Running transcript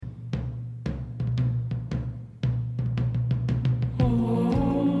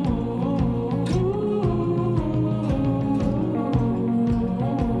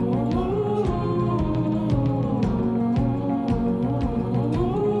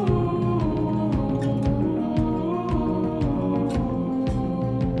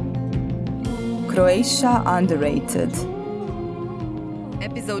Croatia Underrated.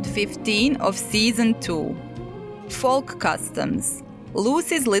 Episode 15 of Season 2. Folk Customs.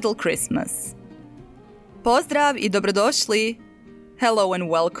 Lucy's Little Christmas. Pozdrav I dobrodošli. Hello and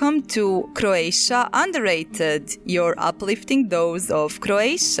welcome to Croatia Underrated, your uplifting dose of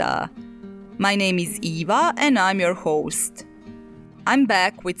Croatia. My name is Eva and I'm your host. I'm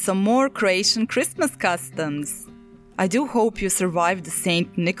back with some more Croatian Christmas customs. I do hope you survived the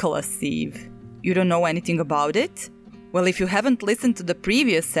St. Nicholas Eve. You don't know anything about it? Well, if you haven't listened to the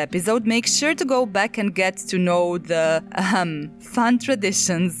previous episode, make sure to go back and get to know the fun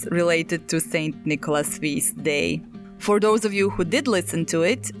traditions related to St. Nicholas Feast Day. For those of you who did listen to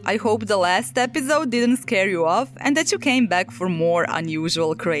it, I hope the last episode didn't scare you off and that you came back for more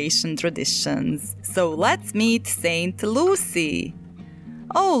unusual Croatian traditions. So let's meet Saint Lucy.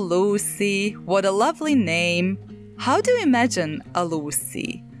 Oh, Lucy, what a lovely name. How do you imagine a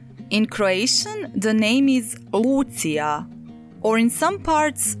Lucy? In Croatian, the name is Lucija, or in some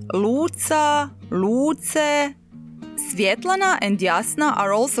parts, Luca, Luce. Svjetlana and Jasna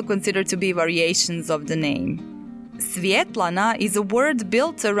are also considered to be variations of the name. Svjetlana is a word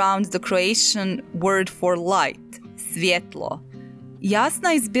built around the Croatian word for light, svjetlo.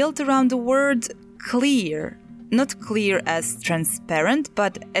 Jasna is built around the word clear. Not clear as transparent,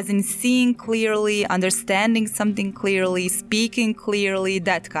 but as in seeing clearly, understanding something clearly, speaking clearly,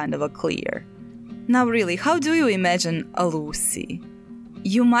 that kind of a clear. Now really, how do you imagine a Lucy?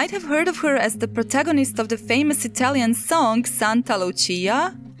 You might have heard of her as the protagonist of the famous Italian song Santa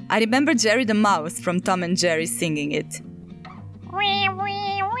Lucia. I remember Jerry the Mouse from Tom and Jerry singing it.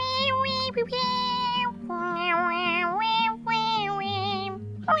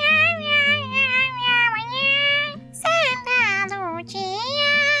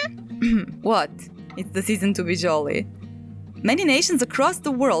 What? It's the season to be jolly. Many nations across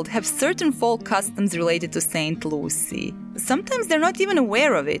the world have certain folk customs related to Saint Lucy. Sometimes they're not even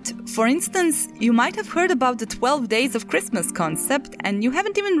aware of it. For instance, you might have heard about the 12 days of Christmas concept and you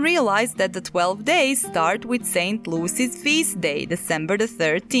haven't even realized that the 12 days start with Saint Lucy's feast day, December the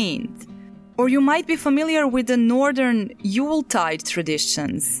 13th. Or you might be familiar with the northern Yuletide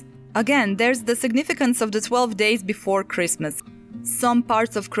traditions. Again, there's the significance of the 12 days before Christmas. Some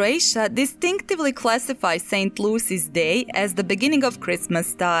parts of Croatia distinctively classify St. Lucy's Day as the beginning of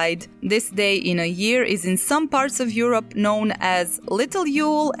Christmastide. This day in a year is in some parts of Europe known as Little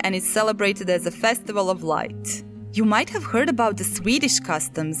Yule and is celebrated as a festival of light. You might have heard about the Swedish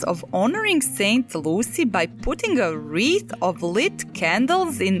customs of honoring St. Lucy by putting a wreath of lit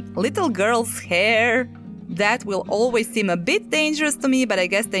candles in little girls' hair. That will always seem a bit dangerous to me, but I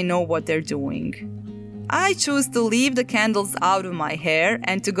guess they know what they're doing. I choose to leave the candles out of my hair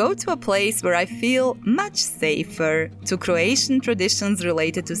and to go to a place where I feel much safer, to Croatian traditions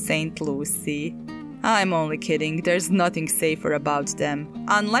related to St. Lucy. I'm only kidding, there's nothing safer about them.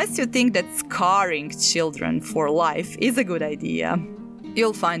 Unless you think that scarring children for life is a good idea.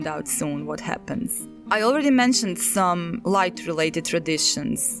 You'll find out soon what happens. I already mentioned some light-related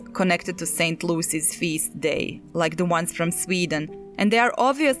traditions connected to St. Lucy's feast day, like the ones from Sweden, and they are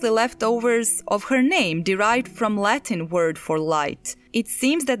obviously leftovers of her name, derived from Latin word for light. It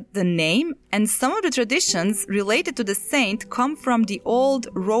seems that the name and some of the traditions related to the saint come from the old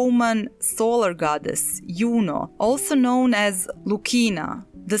Roman solar goddess, Juno, also known as Lucina.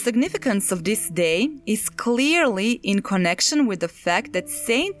 The significance of this day is clearly in connection with the fact that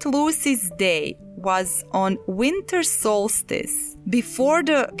St. Lucy's Day was on winter solstice, before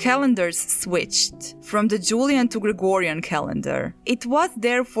the calendars switched from the Julian to Gregorian calendar. It was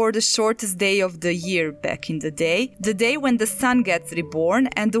therefore the shortest day of the year back in the day when the sun gets reborn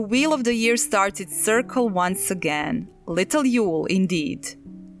and the wheel of the year starts its circle once again. Little Yule, indeed.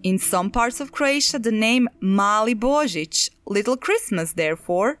 In some parts of Croatia, the name Mali Božić, Little Christmas,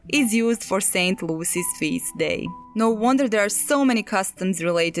 therefore, is used for St. Lucy's feast day. No wonder there are so many customs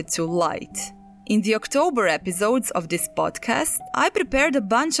related to light. In the October episodes of this podcast, I prepared a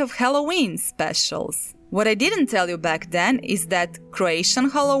bunch of Halloween specials. What I didn't tell you back then is that Croatian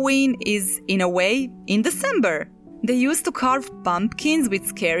Halloween is, in a way, in December. They used to carve pumpkins with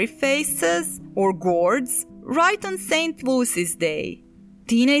scary faces, or gourds, right on St. Lucy's Day.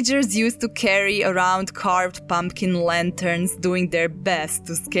 Teenagers used to carry around carved pumpkin lanterns, doing their best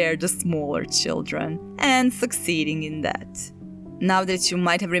to scare the smaller children, and succeeding in that. Now that you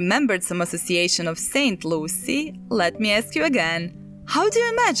might have remembered some association of St. Lucy, let me ask you again, how do you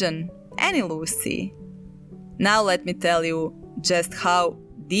imagine any Lucy? Now let me tell you just how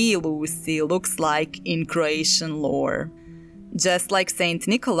the Lucy looks like in Croatian lore. Just like St.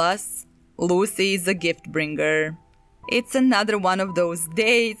 Nicholas, Lucy is a gift bringer. it's another one of those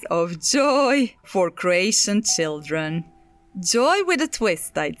days of joy for Croatian children. Joy with a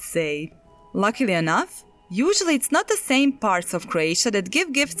twist, I'd say. Luckily enough, usually it's not the same parts of Croatia that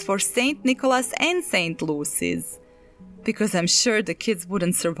give gifts for St. Nicholas and St. Lucy's, because I'm sure the kids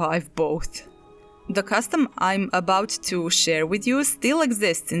wouldn't survive both. The custom I'm about to share with you still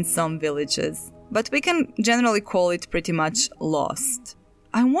exists in some villages, but we can generally call it pretty much lost.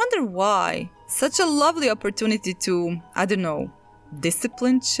 I wonder why. Such a lovely opportunity to,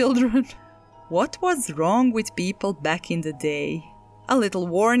 discipline children. What was wrong with people back in the day? A little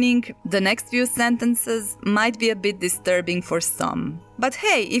warning, the next few sentences might be a bit disturbing for some. But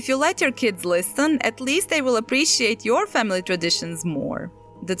hey, if you let your kids listen, at least they will appreciate your family traditions more.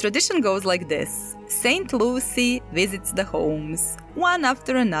 The tradition goes like this. St. Lucy visits the homes, one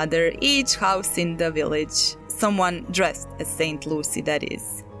after another, each house in the village. Someone dressed as St. Lucy, that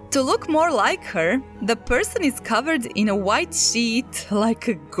is. To look more like her, the person is covered in a white sheet like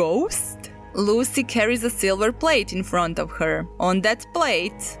a ghost. Lucy carries a silver plate in front of her. On that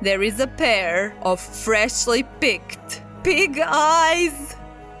plate, there is a pair of freshly picked pig eyes.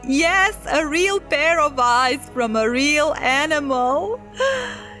 Yes, a real pair of eyes from a real animal.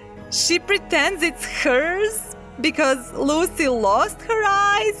 She pretends it's hers because Lucy lost her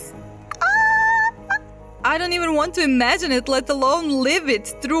eyes. I don't even want to imagine it, let alone live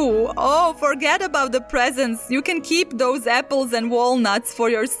it through. Oh, forget about the presents. You can keep those apples and walnuts for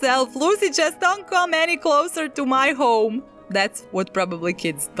yourself. Lucy, just don't come any closer to my home. That's what probably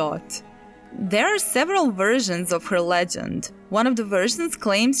kids thought. There are several versions of her legend. One of the versions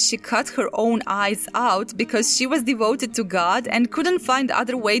claims she cut her own eyes out because she was devoted to God and couldn't find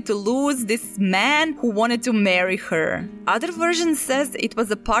other way to lose this man who wanted to marry her. Other version says it was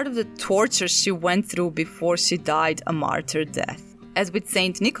a part of the torture she went through before she died a martyr death. As with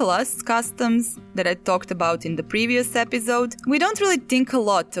St. Nicholas customs that I talked about in the previous episode, we don't really think a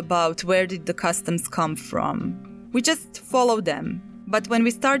lot about where did the customs come from. We just follow them. But when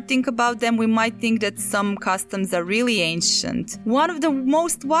we start think about them, we might think that some customs are really ancient. One of the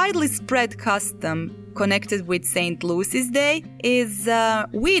most widely spread custom connected with St. Lucy's Day is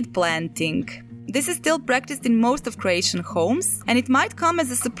weed planting. This is still practiced in most of Croatian homes, and it might come as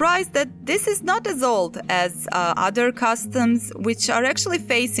a surprise that this is not as old as other customs which are actually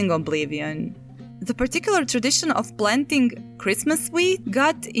facing oblivion. The particular tradition of planting Christmas wheat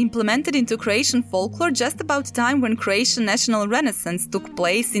got implemented into Croatian folklore just about the time when Croatian national renaissance took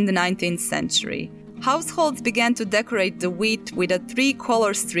place in the 19th century. Households began to decorate the wheat with a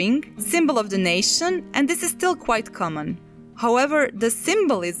 3-color string, symbol of the nation, and this is still quite common. However, the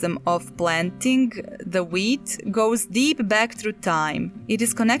symbolism of planting the wheat goes deep back through time. It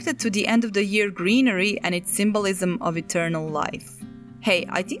is connected to the end of the year greenery and its symbolism of eternal life. Hey,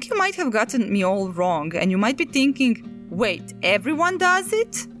 I think you might have gotten me all wrong, and you might be thinking, wait, everyone does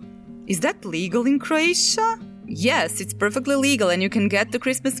it? Is that legal in Croatia? Yes, it's perfectly legal, and you can get the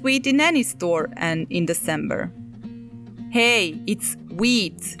Christmas wheat in any store and in December. Hey, it's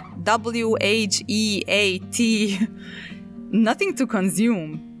wheat. W-H-E-A-T. Nothing to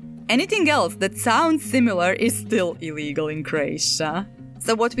consume. Anything else that sounds similar is still illegal in Croatia.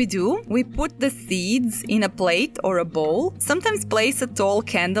 So what we do, we put the seeds in a plate or a bowl, sometimes place a tall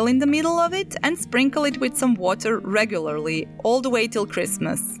candle in the middle of it and sprinkle it with some water regularly, all the way till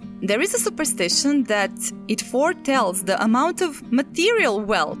Christmas. There is a superstition that it foretells the amount of material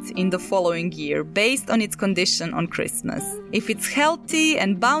wealth in the following year based on its condition on Christmas. If it's healthy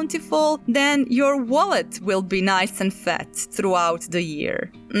and bountiful, then your wallet will be nice and fat throughout the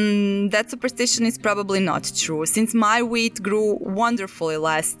year. That superstition is probably not true, since my wheat grew wonderfully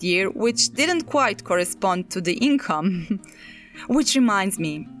last year, which didn't quite correspond to the income. Which reminds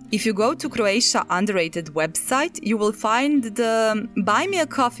me, if you go to Croatia Underrated website, you will find the Buy Me a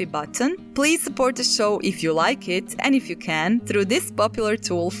Coffee button. Please support the show if you like it, and if you can, through this popular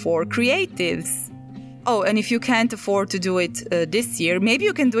tool for creatives. Oh, and if you can't afford to do it this year, maybe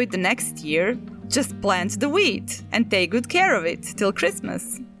you can do it the next year. Just plant the wheat and take good care of it till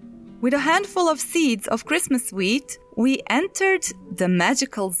Christmas. With a handful of seeds of Christmas wheat, we entered the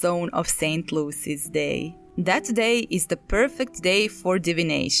magical zone of St. Lucy's Day. That day is the perfect day for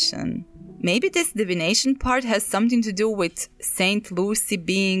divination. Maybe this divination part has something to do with St. Lucy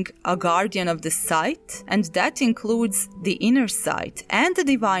being a guardian of the sight, and that includes the inner sight and the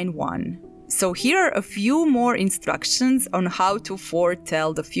divine one. So here are a few more instructions on how to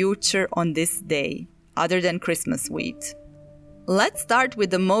foretell the future on this day, other than Christmas wheat. Let's start with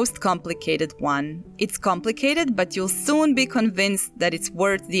the most complicated one. It's complicated, but you'll soon be convinced that it's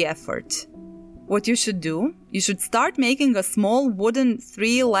worth the effort. What you should do, you should start making a small wooden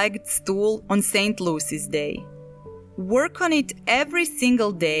 3-legged stool on St. Lucy's Day. work on it every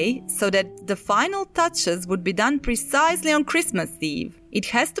single day so that the final touches would be done precisely on Christmas Eve. It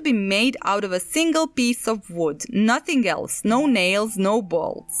has to be made out of a single piece of wood, nothing else, no nails, no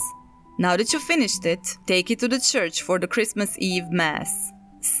bolts. Now that you finished it, take it to the church for the Christmas Eve Mass.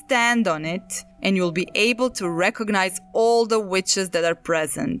 Stand on it, and you'll be able to recognize all the witches that are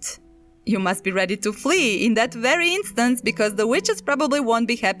present. You must be ready to flee in that very instance because the witches probably won't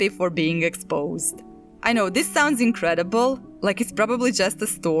be happy for being exposed. I know this sounds incredible, like it's probably just a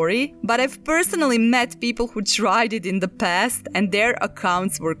story, but I've personally met people who tried it in the past and their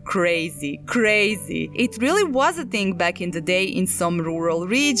accounts were crazy. It really was a thing back in the day in some rural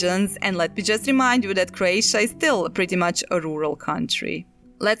regions, and let me just remind you that Croatia is still pretty much a rural country.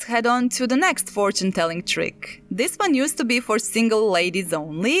 Let's head on to the next fortune-telling trick. This one used to be for single ladies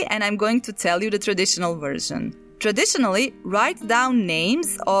only, and I'm going to tell you the traditional version. Traditionally, write down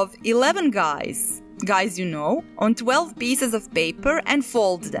names of 11 guys you know, on 12 pieces of paper and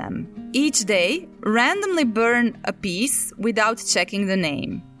fold them. Each day, randomly burn a piece without checking the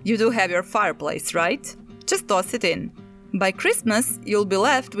name. You do have your fireplace, right? Just toss it in. By Christmas, you'll be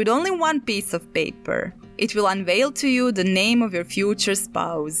left with only one piece of paper. It will unveil to you the name of your future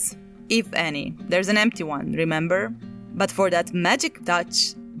spouse. If any. There's an empty one, remember? But for that magic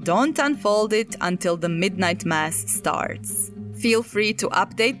touch, don't unfold it until the midnight mass starts. Feel free to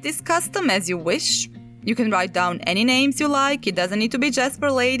update this custom as you wish. You can write down any names you like. It doesn't need to be just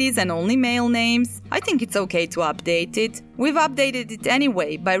for ladies and only male names. I think it's okay to update it. We've updated it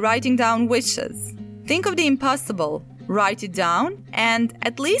anyway by writing down wishes. Think of the impossible. Write it down, and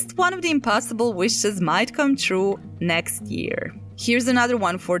at least one of the impossible wishes might come true next year. Here's another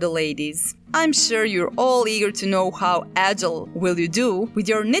one for the ladies. I'm sure you're all eager to know how agile will you do with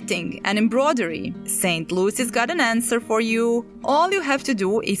your knitting and embroidery. St. Lucy's got an answer for you. All you have to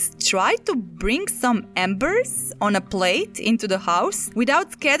do is try to bring some embers on a plate into the house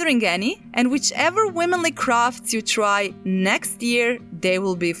without scattering any, and whichever womanly crafts you try next year, they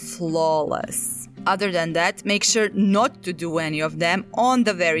will be flawless. Other than that, make sure not to do any of them on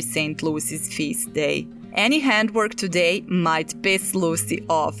the very St. Lucy's feast day. Any handwork today might piss Lucy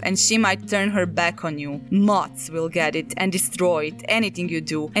off and she might turn her back on you. Moths will get it and destroy it, anything you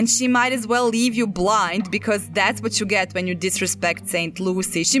do. And she might as well leave you blind because that's what you get when you disrespect St.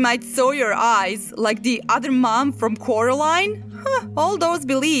 Lucy. She might sew your eyes like the other mom from Coraline. All those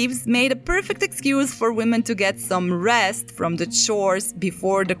beliefs made a perfect excuse for women to get some rest from the chores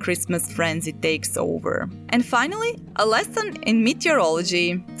before the Christmas frenzy takes over. And finally, a lesson in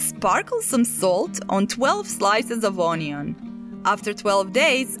meteorology. Sparkle some salt on 12 slices of onion. After 12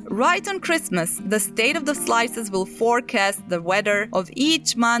 days, right on Christmas, the state of the slices will forecast the weather of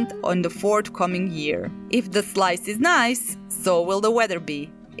each month on the forthcoming year. If the slice is nice, so will the weather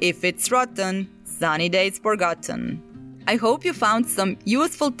be. If it's rotten, sunny days forgotten. I hope you found some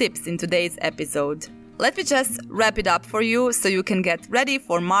useful tips in today's episode. Let me just wrap it up for you so you can get ready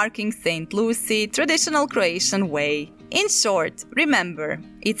for marking St. Lucy traditional Croatian way. In short, remember,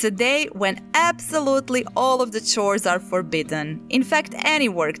 it's a day when absolutely all of the chores are forbidden. In fact, any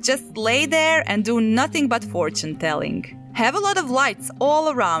work, just lay there and do nothing but fortune telling. Have a lot of lights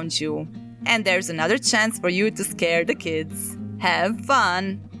all around you. And there's another chance for you to scare the kids. Have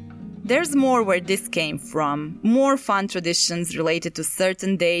fun! There's more where this came from, more fun traditions related to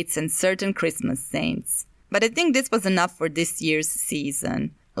certain dates and certain Christmas saints. But I think this was enough for this year's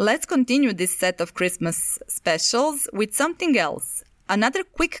season. Let's continue this set of Christmas specials with something else, another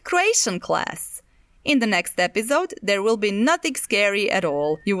quick Croatian class. In the next episode, there will be nothing scary at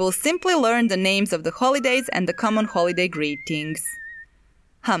all. You will simply learn the names of the holidays and the common holiday greetings.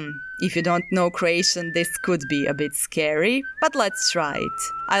 If you don't know Croatian, this could be a bit scary, but let's try it.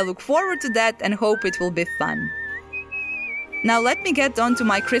 I look forward to that and hope it will be fun. Now let me get on to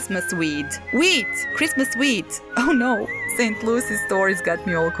my Christmas weed. Christmas weed! Oh no, St. Lucy's stories got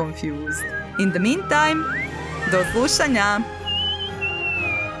me all confused. In the meantime, do slušanja!